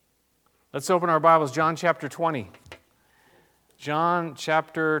Let's open our Bibles, John chapter 20. John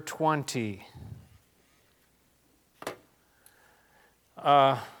chapter 20.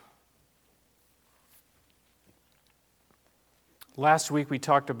 Last week we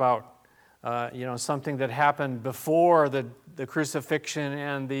talked about something that happened before the crucifixion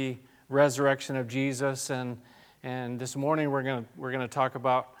and the resurrection of Jesus, and this morning we're going to talk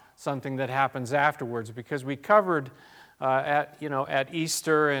about something that happens afterwards, because we covered at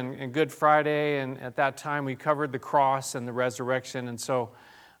Easter and Good Friday, and at that time we covered the cross and the resurrection, and so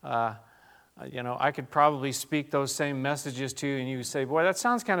I could probably speak those same messages to you, and you say, "Boy, that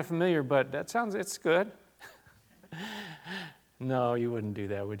sounds kind of familiar, but it's good." No, you wouldn't do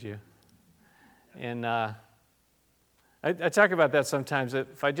that, would you? And I talk about that sometimes.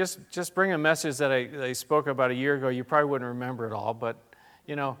 If I just bring a message that I spoke about a year ago, you probably wouldn't remember it all. But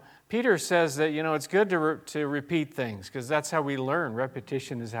Peter says that it's good to repeat things, because that's how we learn.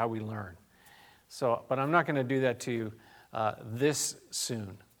 Repetition is how we learn. So, but I'm not going to do that to you this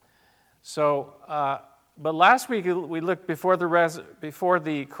soon. So, but last week we looked before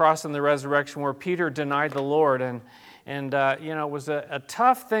the cross and the resurrection, where Peter denied the Lord, and it was a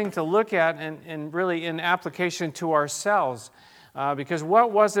tough thing to look at, and really in application to ourselves, because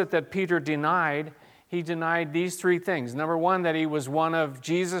what was it that Peter denied? He denied these three things. Number one, that he was one of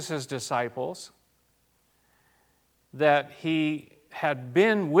Jesus' disciples, that he had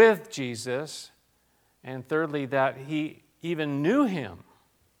been with Jesus, and thirdly, that he even knew him.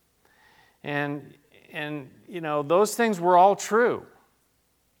 And those things were all true.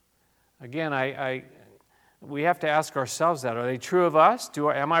 Again, we have to ask ourselves that. Are they true of us?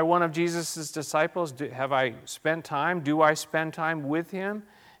 Am I one of Jesus' disciples? Have I spent time? Do I spend time with him?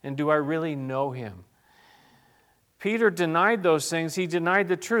 And do I really know him? Peter denied those things. He denied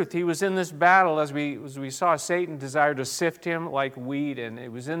the truth. He was in this battle, as we saw. Satan desired to sift him like wheat, and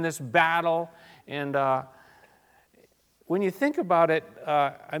it was in this battle. And when you think about it,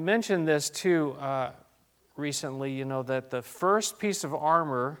 I mentioned this too recently, that the first piece of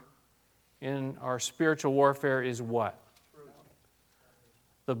armor in our spiritual warfare is what? Truth.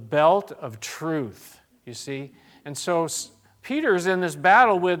 The belt of truth, you see. And so Peter's in this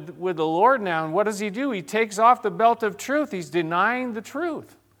battle with the Lord now, and what does he do? He takes off the belt of truth. He's denying the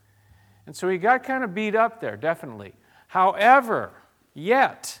truth. And so he got kind of beat up there, definitely. However,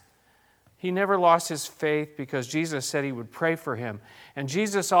 yet, he never lost his faith, because Jesus said he would pray for him. And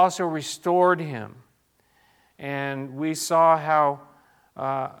Jesus also restored him. And we saw how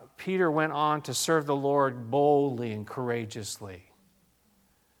Peter went on to serve the Lord boldly and courageously.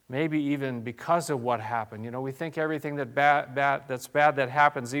 Maybe even because of what happened. We think everything that's bad that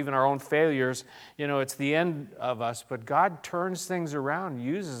happens, even our own failures, it's the end of us. But God turns things around and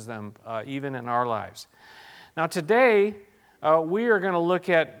uses them even in our lives. Now today, we are going to look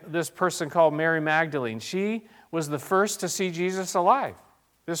at this person called Mary Magdalene. She was the first to see Jesus alive.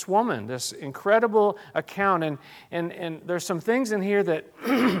 This woman, this incredible account. And there's some things in here that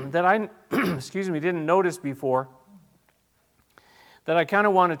I didn't notice before, that I kind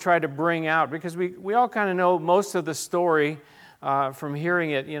of want to try to bring out, because we all kind of know most of the story from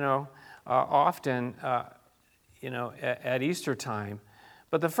hearing it, often, at Easter time.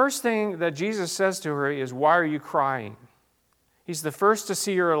 But the first thing that Jesus says to her is, "Why are you crying?" He's the first to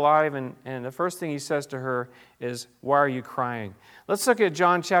see her alive, and the first thing he says to her is, "Why are you crying?" Let's look at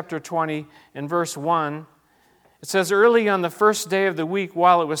John chapter 20 and verse 1. It says, "Early on the first day of the week,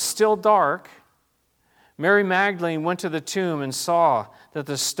 while it was still dark, Mary Magdalene went to the tomb and saw that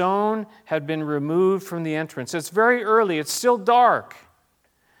the stone had been removed from the entrance." It's very early. It's still dark.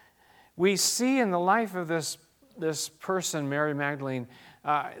 We see in the life of this person, Mary Magdalene,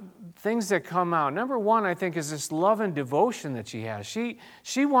 things that come out. Number one, I think, is this love and devotion that she has.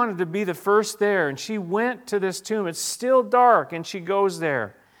 She wanted to be the first there, and she went to this tomb. It's still dark, and she goes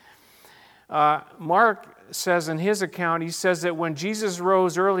there. Mark says in his account, he says that when Jesus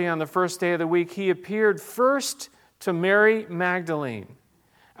rose early on the first day of the week, he appeared first to Mary Magdalene,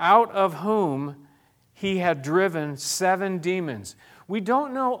 out of whom he had driven 7 demons. We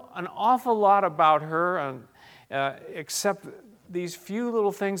don't know an awful lot about her, except these few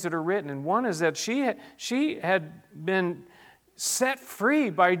little things that are written. And one is that she had been set free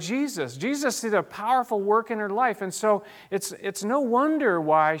by Jesus. Jesus did a powerful work in her life. And so it's no wonder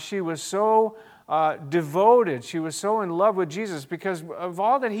why she was so devoted. She was so in love with Jesus, because of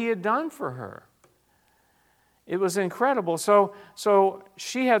all that he had done for her. It was incredible. So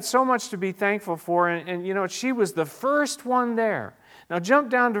she had so much to be thankful for, and she was the first one there. Now jump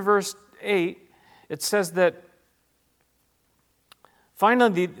down to verse 8. It says that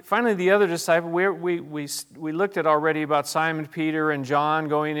Finally, the other disciple, we looked at already about Simon Peter and John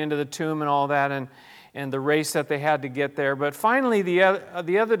going into the tomb and all that, and the race that they had to get there. But finally, the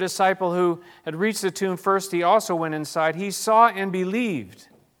other disciple who had reached the tomb first, he also went inside. He saw and believed.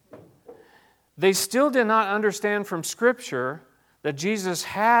 They still did not understand from Scripture that Jesus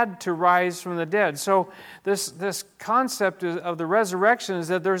had to rise from the dead. So this concept of the resurrection is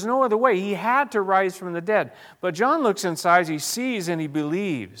that there's no other way. He had to rise from the dead. But John looks inside, he sees, and he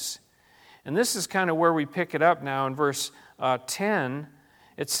believes. And this is kind of where we pick it up now in verse 10.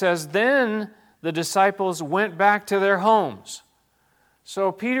 It says, "Then the disciples went back to their homes."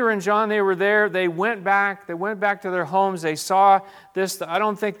 So Peter and John, they were there. They went back to their homes. They saw this. I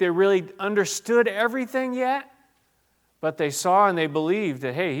don't think they really understood everything yet. But they saw and they believed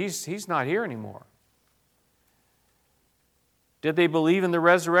that, hey, he's not here anymore. Did they believe in the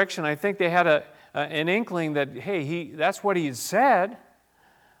resurrection? I think they had an inkling that, hey, that's what he had said.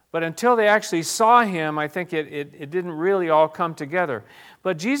 But until they actually saw him, I think it didn't really all come together.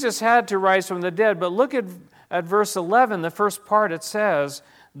 But Jesus had to rise from the dead. But look at verse 11, the first part. It says,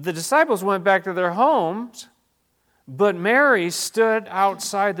 the disciples went back to their homes, but Mary stood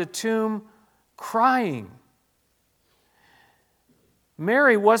outside the tomb crying.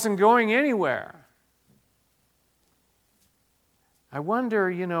 Mary wasn't going anywhere. I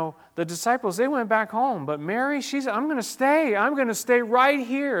wonder, the disciples, they went back home, but Mary, I'm going to stay. I'm going to stay right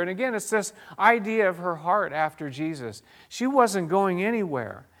here. And again, it's this idea of her heart after Jesus. She wasn't going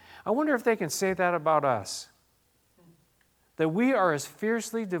anywhere. I wonder if they can say that about us. That we are as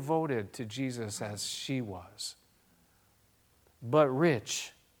fiercely devoted to Jesus as she was. But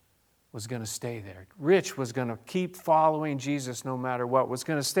Rich was going to stay there. Rich was going to keep following Jesus no matter what, was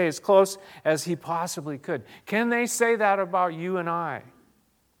going to stay as close as he possibly could. Can they say that about you and I?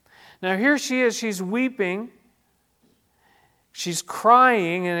 Now here she is, she's weeping, she's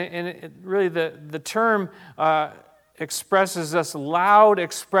crying, and really the term expresses this loud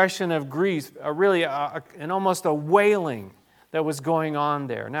expression of grief, and almost a wailing that was going on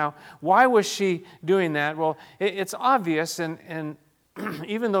there. Now, why was she doing that? Well, it's obvious, and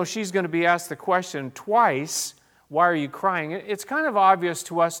even though she's going to be asked the question twice, why are you crying? It's kind of obvious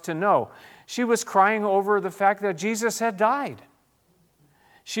to us to know. She was crying over the fact that Jesus had died.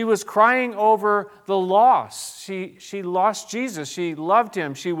 She was crying over the loss. She lost Jesus. She loved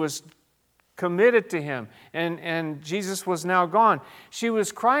him. She was committed to him. And Jesus was now gone. She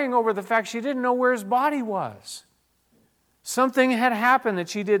was crying over the fact she didn't know where his body was. Something had happened that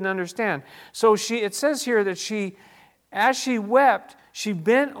she didn't understand. So it says here that as she wept, she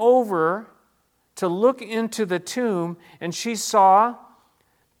bent over to look into the tomb, and she saw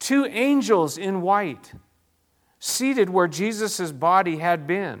two angels in white seated where Jesus' body had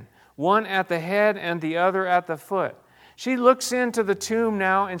been, one at the head and the other at the foot. She looks into the tomb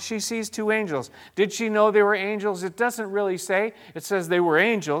now, and she sees two angels. Did she know they were angels? It doesn't really say. It says they were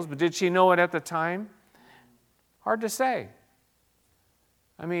angels, but did she know it at the time? Hard to say.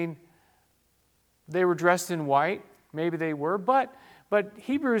 I mean, they were dressed in white. Maybe they were, but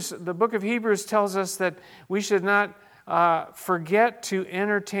the book of Hebrews tells us that we should not forget to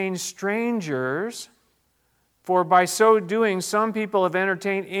entertain strangers, for by so doing, some people have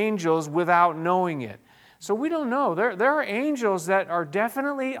entertained angels without knowing it. So we don't know. There are angels that are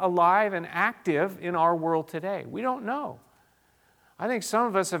definitely alive and active in our world today. We don't know. I think some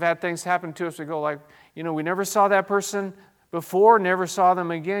of us have had things happen to us. We go like, we never saw that person before, never saw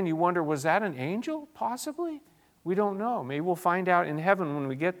them again. You wonder, was that an angel? Possibly. We don't know. Maybe we'll find out in heaven when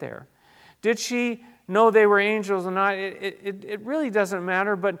we get there. Did she know they were angels or not? It really doesn't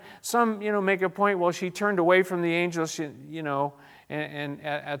matter, but some, make a point, well, she turned away from the angels, and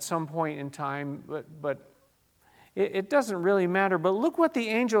at some point in time, but it doesn't really matter. But look what the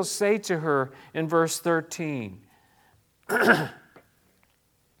angels say to her in verse 13.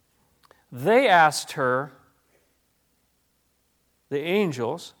 They asked her, the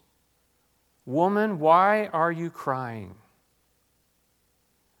angels, "Woman, why are you crying?"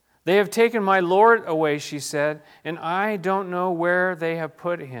 "They have taken my Lord away," she said, "and I don't know where they have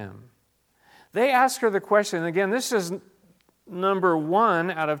put him." They ask her the question. Again, this is number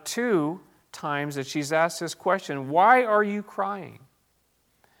 1 out of 2 times that she's asked this question. Why are you crying?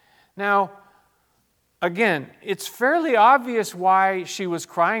 Now, again, it's fairly obvious why she was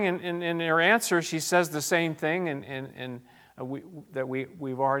crying, and in her answer, she says the same thing, and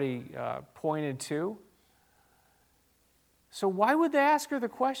we've already pointed to. So why would they ask her the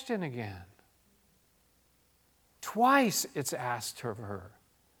question again? Twice it's asked of her.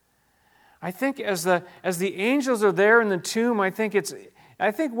 I think as the angels are there in the tomb, I think it's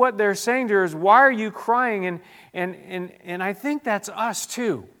I think what they're saying to her is, why are you crying? And I think that's us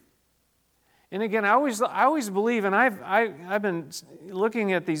too. And again, I always believe, and I've been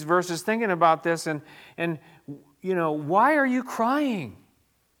looking at these verses, thinking about this, and why are you crying?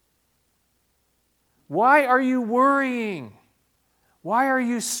 Why are you worrying? Why are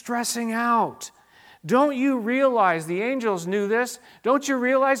you stressing out? Don't you realize, the angels knew this, don't you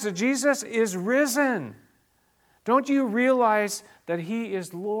realize that Jesus is risen? Don't you realize that He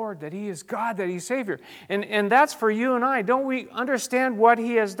is Lord, that He is God, that He's Savior? And that's for you and I. Don't we understand what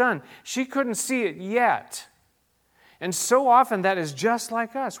He has done? She couldn't see it yet. And so often that is just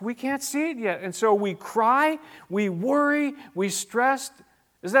like us. We can't see it yet. And so we cry, we worry, we stress.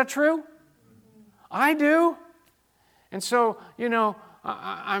 Is that true? I do. And so,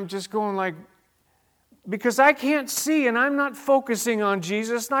 I'm just going like, because I can't see and I'm not focusing on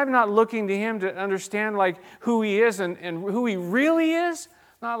Jesus and I'm not looking to Him to understand like who He is and who He really is.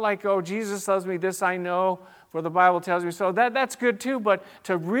 Not like, oh, Jesus loves me, this I know, for the Bible tells me so. That's good too, but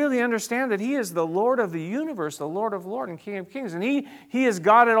to really understand that He is the Lord of the universe, the Lord of lords and King of kings, and He has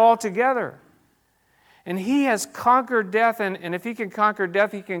got it all together. And He has conquered death, and if He can conquer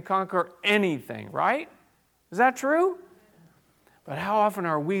death, He can conquer anything, right? Is that true? But how often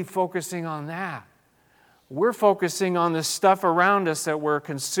are we focusing on that? We're focusing on the stuff around us that we're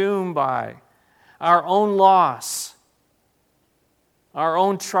consumed by, our own loss, our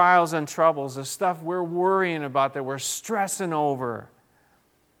own trials and troubles, the stuff we're worrying about, that we're stressing over.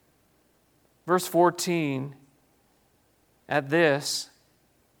 Verse 14, at this,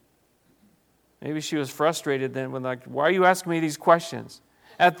 maybe she was frustrated then with like, why are you asking me these questions?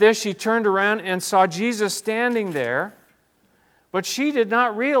 At this, she turned around and saw Jesus standing there, but she did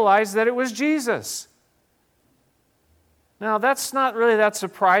not realize that it was Jesus. Now, that's not really that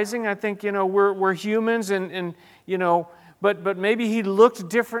surprising. I think, we're humans but maybe He looked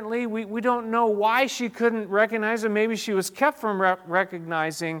differently. We don't know why she couldn't recognize Him. Maybe she was kept from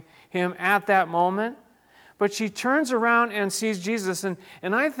recognizing Him at that moment. But she turns around and sees Jesus. And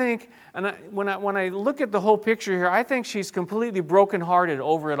I think, when I look at the whole picture here, I think she's completely brokenhearted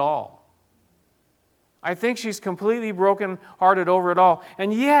over it all. I think she's completely brokenhearted over it all.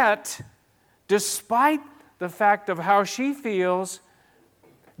 And yet, despite the fact of how she feels,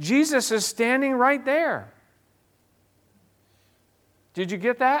 Jesus is standing right there. Did you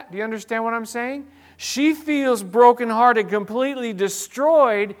get that? Do you understand what I'm saying? She feels brokenhearted, completely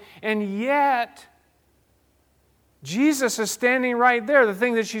destroyed, and yet Jesus is standing right there. The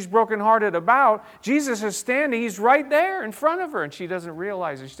thing that she's brokenhearted about, Jesus is standing, He's right there in front of her, and she doesn't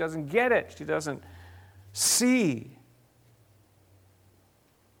realize it. She doesn't get it. She doesn't see.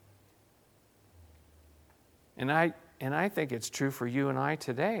 And I think it's true for you and I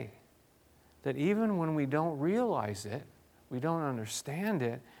today, that even when we don't realize it, we don't understand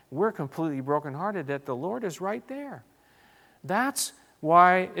it, we're completely brokenhearted, that the Lord is right there. That's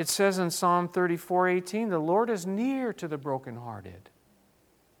why it says in Psalm 34:18, the Lord is near to the brokenhearted,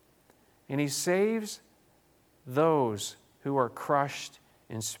 and He saves those who are crushed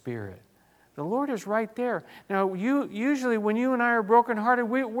in spirit. The Lord is right there. Now, usually when you and I are brokenhearted,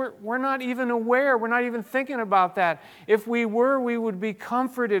 we're not even aware. We're not even thinking about that. If we were, we would be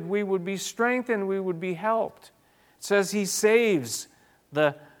comforted. We would be strengthened. We would be helped. It says He saves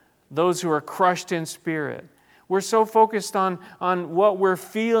those who are crushed in spirit. We're so focused on what we're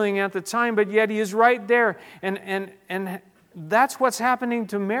feeling at the time, but yet He is right there. And that's what's happening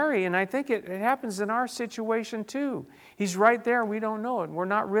to Mary, and I think it happens in our situation too. He's right there, we don't know it. We're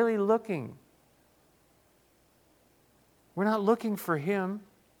not really looking. We're not looking for Him.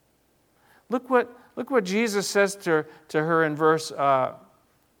 Look what Jesus says to her in verse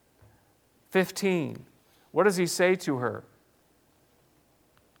 15. What does He say to her?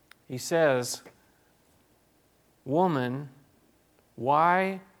 He says, "Woman,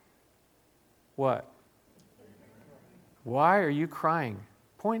 why, what? Why are you crying?"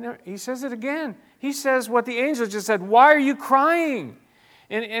 He says it again. He says what the angel just said, "Why are you crying?"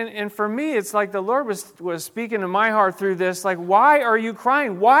 And for me, it's like the Lord was speaking to my heart through this, like, why are you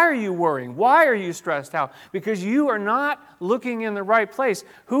crying? Why are you worrying? Why are you stressed out? Because you are not looking in the right place.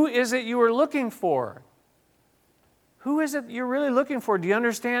 Who is it you are looking for? Who is it you're really looking for? Do you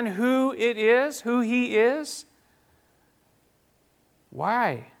understand who it is, who He is?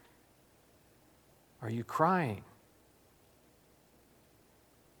 Why are you crying?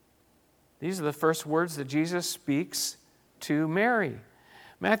 These are the first words that Jesus speaks to Mary.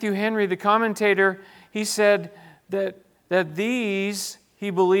 Matthew Henry, the commentator, he said that these, he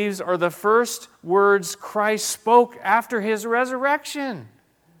believes, are the first words Christ spoke after His resurrection.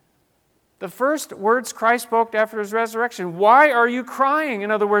 The first words Christ spoke after his resurrection, why are you crying?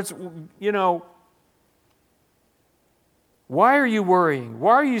 In other words, why are you worrying?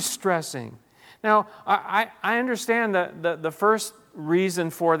 Why are you stressing? Now, I understand that the first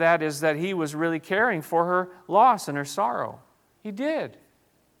reason for that is that he was really caring for her loss and her sorrow. He did.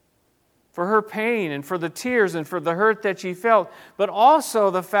 For her pain and for the tears and for the hurt that she felt. But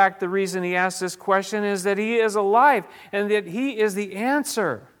also the reason he asked this question is that he is alive and that he is the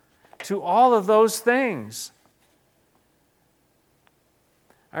answer to all of those things.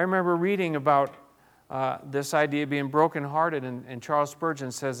 I remember reading about this idea of being brokenhearted, and Charles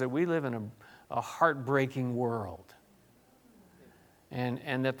Spurgeon says that we live in a heartbreaking world.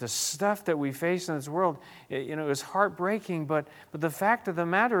 And that the stuff that we face in this world, is heartbreaking, but the fact of the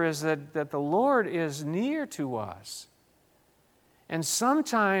matter is that the Lord is near to us. And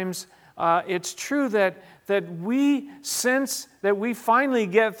sometimes it's true that we sense that we finally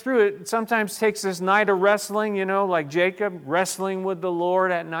get through it. It sometimes takes this night of wrestling, like Jacob wrestling with the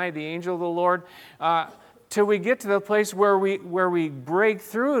Lord at night, the angel of the Lord, till we get to the place where we break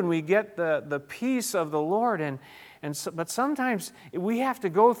through and we get the peace of the Lord. But sometimes we have to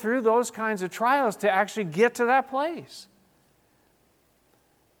go through those kinds of trials to actually get to that place.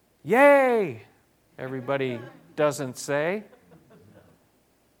 Yay! Everybody doesn't say.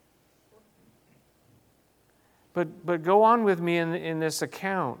 But go on with me in this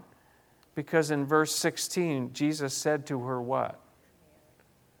account, because in verse 16, Jesus said to her what?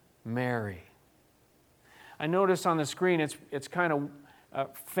 Mary. I notice on the screen it's kind of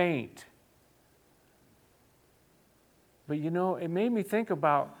faint. But it made me think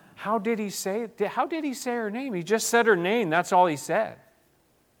about how did he say her name? He just said her name, that's all he said.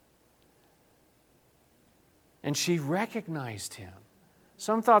 And she recognized him.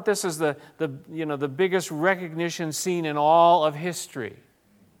 Some thought this is the biggest recognition scene in all of history.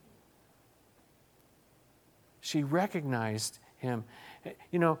 She recognized him.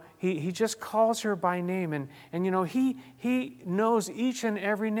 He just calls her by name, and he knows each and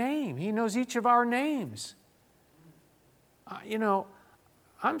every name. He knows each of our names.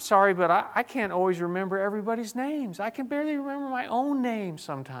 I'm sorry, but I can't always remember everybody's names. I can barely remember my own name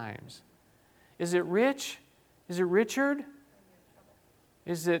sometimes. Is it Rich? Is it Richard?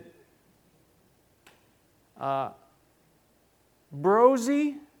 Is it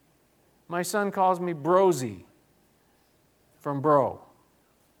Brosy? My son calls me Brosy from Bro.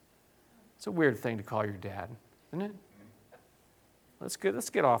 It's a weird thing to call your dad, isn't it? Let's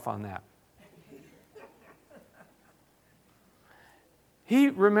get off on that. He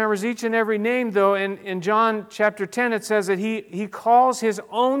remembers each and every name, though. In John chapter 10, it says that he calls his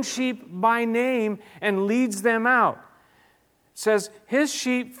own sheep by name and leads them out. It says his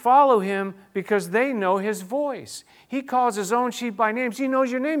sheep follow him because they know his voice. He calls his own sheep by names. He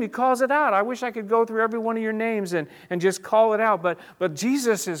knows your name. He calls it out. I wish I could go through every one of your names and just call it out. But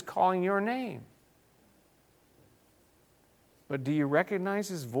Jesus is calling your name. But do you recognize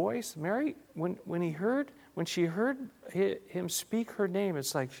his voice? Mary, when she heard him speak her name,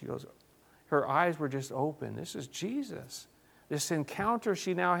 it's like her eyes were just open. This is Jesus. This encounter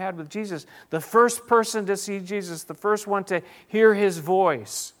she now had with Jesus, the first person to see Jesus, the first one to hear his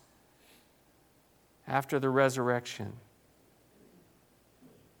voice after the resurrection.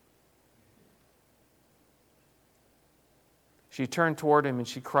 She turned toward him and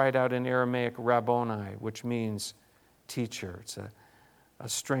she cried out in Aramaic, Rabboni, which means teacher. It's a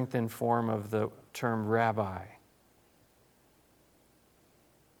strengthened form of the term rabbi.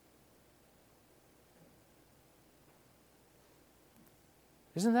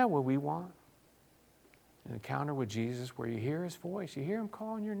 Isn't that what we want? An encounter with Jesus where you hear his voice, you hear him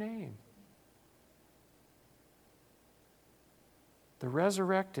calling your name. The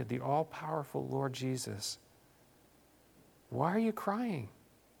resurrected, the all-powerful Lord Jesus. Why are you crying?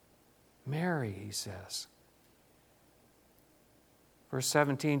 Mary, he says. Verse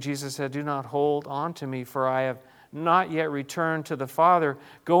 17, Jesus said, do not hold on to me, for I have not yet returned to the Father.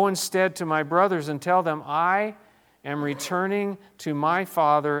 Go instead to my brothers and tell them, I am returning to my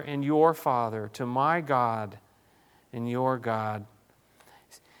Father and your Father, to my God and your God.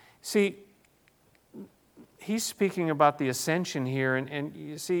 See, he's speaking about the ascension here, and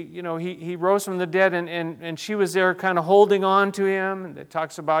you see, he rose from the dead, and she was there kind of holding on to him. It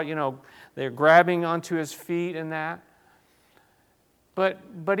talks about, they're grabbing onto his feet and that.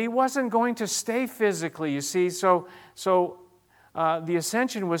 But he wasn't going to stay physically, you see. So the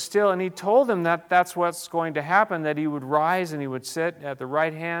ascension was still, and he told them that that's what's going to happen, that he would rise and he would sit at the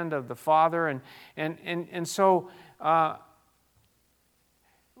right hand of the Father. And so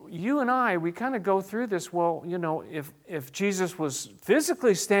you and I, we kind of go through this, well, if Jesus was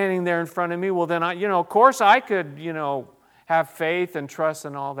physically standing there in front of me, well, then of course I could, have faith and trust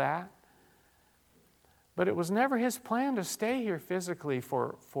and all that. But it was never his plan to stay here physically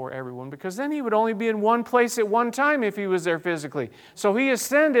for everyone, because then he would only be in one place at one time if he was there physically. So he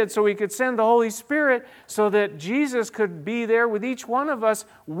ascended so he could send the Holy Spirit so that Jesus could be there with each one of us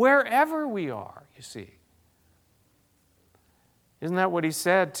wherever we are, you see. Isn't that what he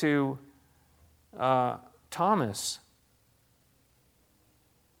said to Thomas?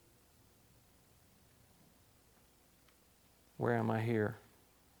 Where am I here?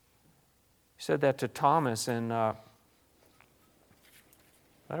 He said that to Thomas, and I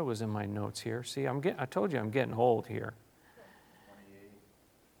thought it was in my notes here. See, I told you I'm getting old here. 28.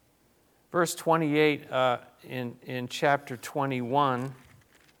 Verse 28 in chapter 21,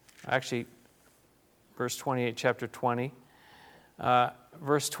 actually, verse 28, chapter 20.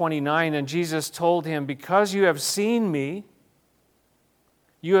 Verse 29, and Jesus told him, because you have seen me,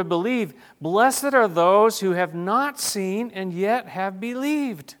 you have believed. Blessed are those who have not seen and yet have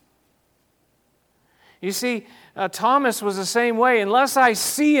believed. You see, Thomas was the same way. Unless I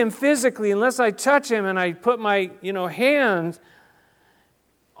see him physically, unless I touch him and I put my hand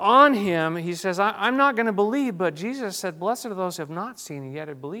on him, he says, I'm not going to believe. But Jesus said, blessed are those who have not seen and yet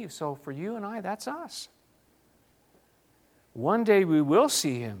have believed. So for you and I, that's us. One day we will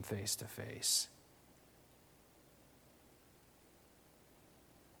see him face to face.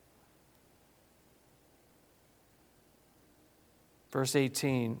 Verse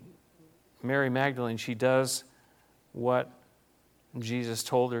 18, Mary Magdalene, she does what Jesus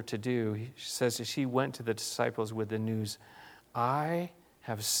told her to do. She says that she went to the disciples with the news, I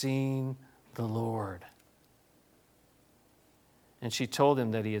have seen the Lord. And she told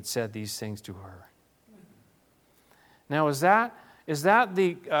him that he had said these things to her. Now, is that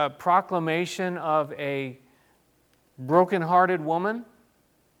the proclamation of a broken-hearted woman?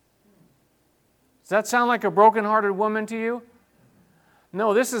 Does that sound like a broken-hearted woman to you?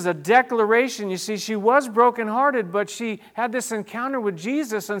 No, this is a declaration. You see, she was brokenhearted, but she had this encounter with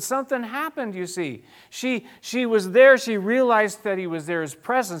Jesus, and something happened, you see. She was there. She realized that he was there, his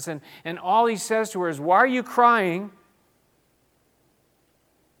presence, and all he says to her is, why are you crying?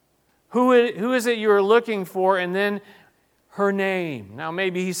 Who is it you are looking for? And then her name. Now,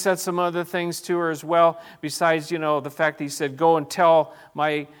 maybe he said some other things to her as well, besides, the fact that he said, go and tell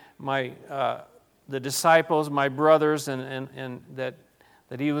the disciples, my brothers, and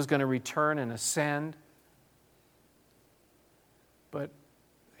that he was going to return and ascend. But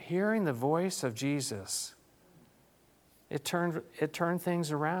hearing the voice of Jesus, it turned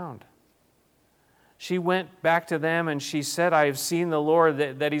things around. She went back to them and she said, I have seen the Lord,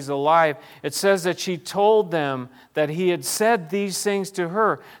 that he's alive. It says that she told them that he had said these things to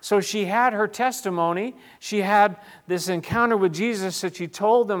her. So she had her testimony. She had this encounter with Jesus that she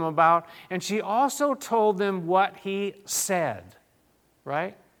told them about. And she also told them what he said.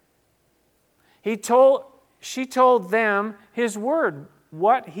 Right? She told them his word,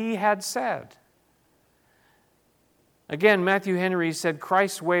 what he had said. Again, Matthew Henry said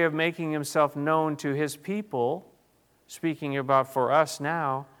Christ's way of making himself known to his people, speaking about for us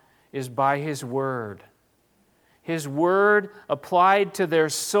now, is by his word. His word applied to their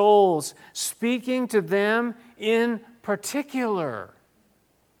souls, speaking to them in particular.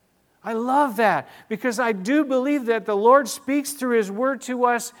 I love that, because I do believe that the Lord speaks through his word to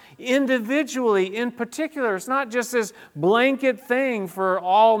us individually, in particular. It's not just this blanket thing for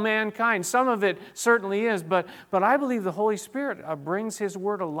all mankind. Some of it certainly is, but I believe the Holy Spirit brings his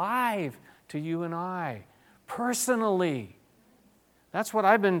word alive to you and I, personally. That's what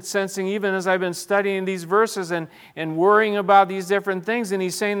I've been sensing even as I've been studying these verses and worrying about these different things. And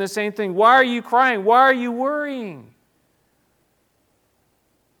he's saying the same thing. Why are you crying? Why are you worrying?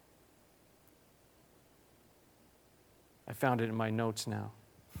 I found it in my notes now.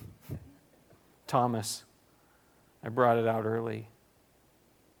 Thomas. I brought it out early.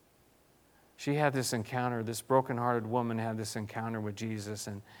 She had this encounter, this brokenhearted woman had this encounter with Jesus,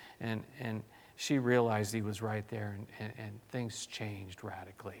 and she realized he was right there, and things changed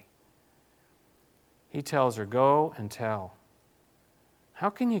radically. He tells her, go and tell. How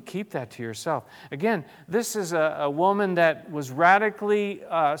can you keep that to yourself? Again, this is a woman that was radically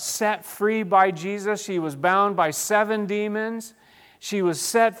set free by Jesus. She was bound by 7 demons. She was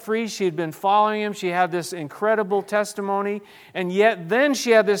set free. She had been following him. She had this incredible testimony. And yet then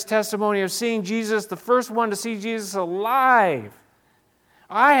she had this testimony of seeing Jesus, the first one to see Jesus alive.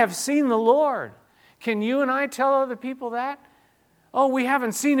 I have seen the Lord. Can you and I tell other people that? Oh, we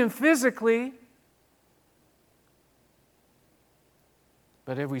haven't seen him physically.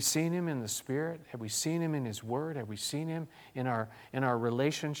 But have we seen Him in the Spirit? Have we seen Him in His Word? Have we seen Him in our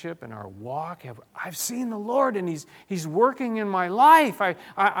relationship, in our walk? I've seen the Lord, and He's working in my life.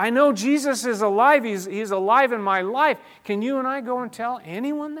 I know Jesus is alive. He's alive in my life. Can you and I go and tell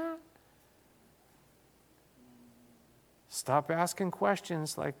anyone that? Stop asking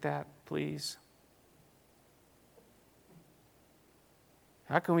questions like that, please.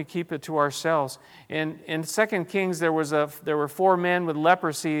 How can we keep it to ourselves? In 2 Kings, there were 4 men with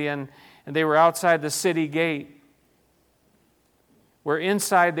leprosy, and they were outside the city gate, where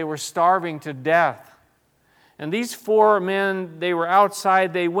inside they were starving to death. And these 4 men, they were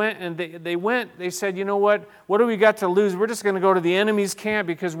outside. They said, you know what? What do we got to lose? We're just going to go to the enemy's camp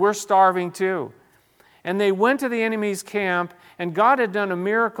because we're starving too. And they went to the enemy's camp, and God had done a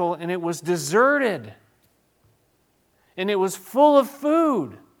miracle, and it was deserted. And it was full of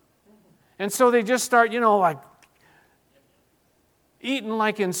food. And so they just start, like eating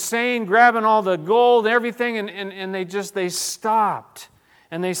like insane, grabbing all the gold, everything, and they stopped.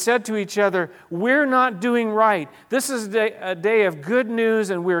 And they said to each other, we're not doing right. This is a day of good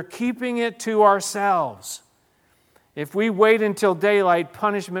news, and we're keeping it to ourselves. If we wait until daylight,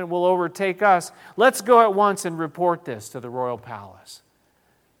 punishment will overtake us. Let's go at once and report this to the royal palace.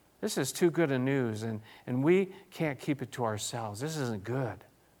 This is too good a news, and we can't keep it to ourselves. This isn't good.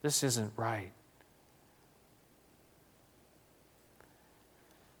 This isn't right.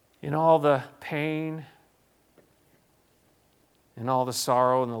 In all the pain and all the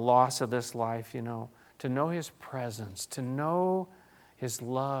sorrow and the loss of this life, to know His presence, to know His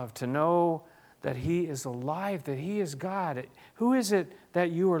love, to know that He is alive, that He is God. Who is it that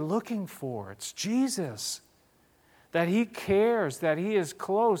you are looking for? It's Jesus. That He cares, that He is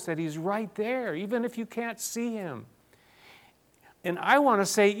close, that He's right there, even if you can't see Him. And I want to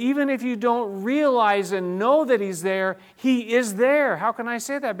say, even if you don't realize and know that He's there, He is there. How can I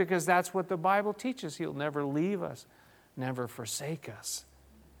say that? Because that's what the Bible teaches. He'll never leave us, never forsake us.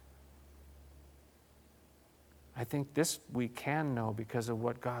 I think this we can know because of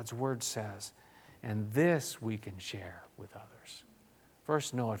what God's Word says. And this we can share with others.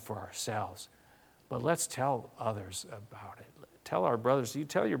 First, know it for ourselves. But let's tell others about it. Tell our brothers. You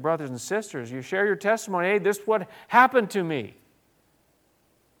tell your brothers and sisters. You share your testimony. Hey, this is what happened to me.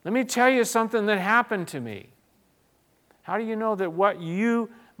 Let me tell you something that happened to me. How do you know that what you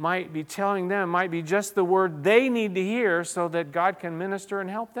might be telling them might be just the word they need to hear so that God can minister and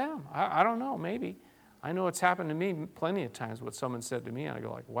help them? I don't know, maybe. I know it's happened to me plenty of times what someone said to me, and I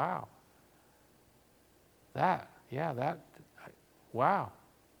go like, wow. Wow.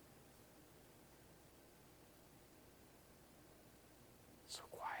 So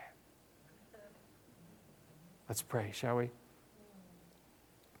quiet. Let's pray, shall we?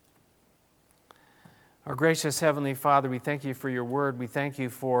 Our gracious Heavenly Father, we thank You for Your word. We thank You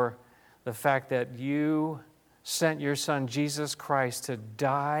for the fact that You sent Your Son, Jesus Christ, to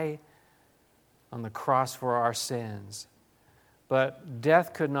die on the cross for our sins. But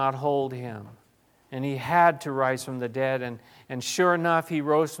death could not hold Him. And He had to rise from the dead. And sure enough, He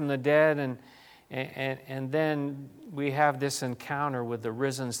rose from the dead. And then we have this encounter with the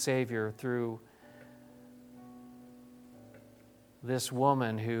risen Savior through this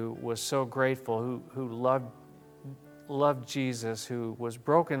woman who was so grateful, who loved Jesus, who was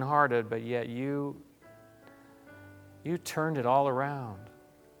brokenhearted, but yet you turned it all around.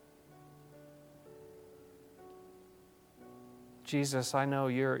 Jesus, I know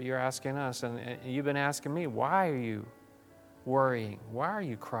you're asking us, and you've been asking me, why are you worrying? Why are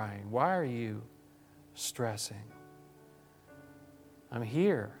you crying? Why are you stressing? I'm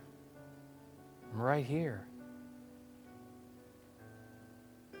here. I'm right here.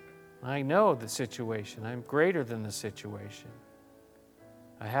 I know the situation. I'm greater than the situation.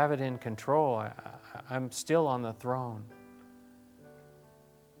 I have it in control. I'm still on the throne.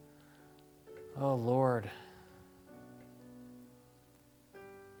 Oh, Lord.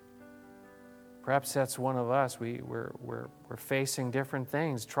 Perhaps that's one of us. We're facing different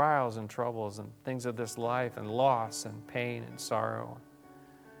things, trials and troubles and things of this life and loss and pain and sorrow.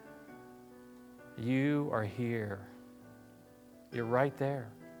 You are here. You're right there.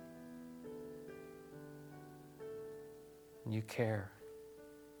 And you care.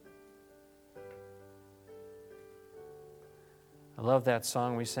 I love that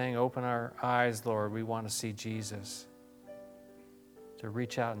song we sang, Open Our Eyes, Lord. We want to see Jesus. To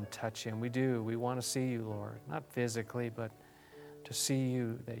reach out and touch Him. We do. We want to see You, Lord. Not physically, but to see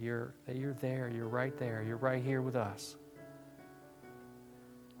You, that you're there. You're right there. You're right here with us.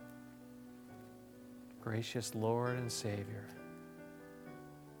 Gracious Lord and Savior.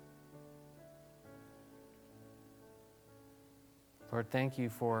 Lord, thank you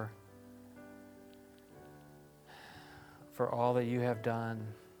for all that you have done,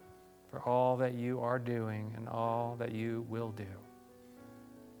 for all that you are doing, and all that you will do.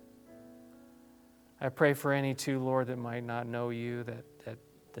 I pray for any too, Lord, that might not know you,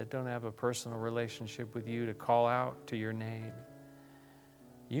 that don't have a personal relationship with you, to call out to your name.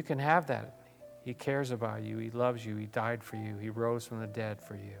 You can have that. He cares about you. He loves you. He died for you. He rose from the dead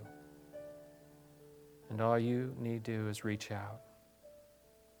for you. And all you need to do is reach out.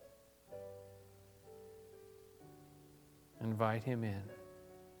 Invite him in.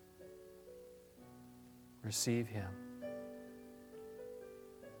 Receive him.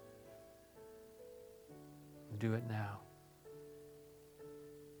 Do it now.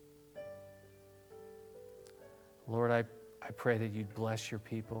 Lord, I pray that you'd bless your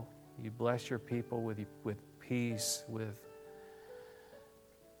people. You bless your people with peace, with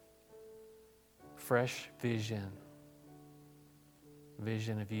fresh vision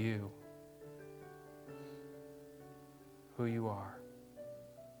of you, who you are.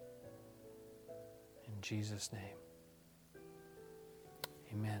 In Jesus' name,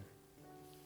 amen.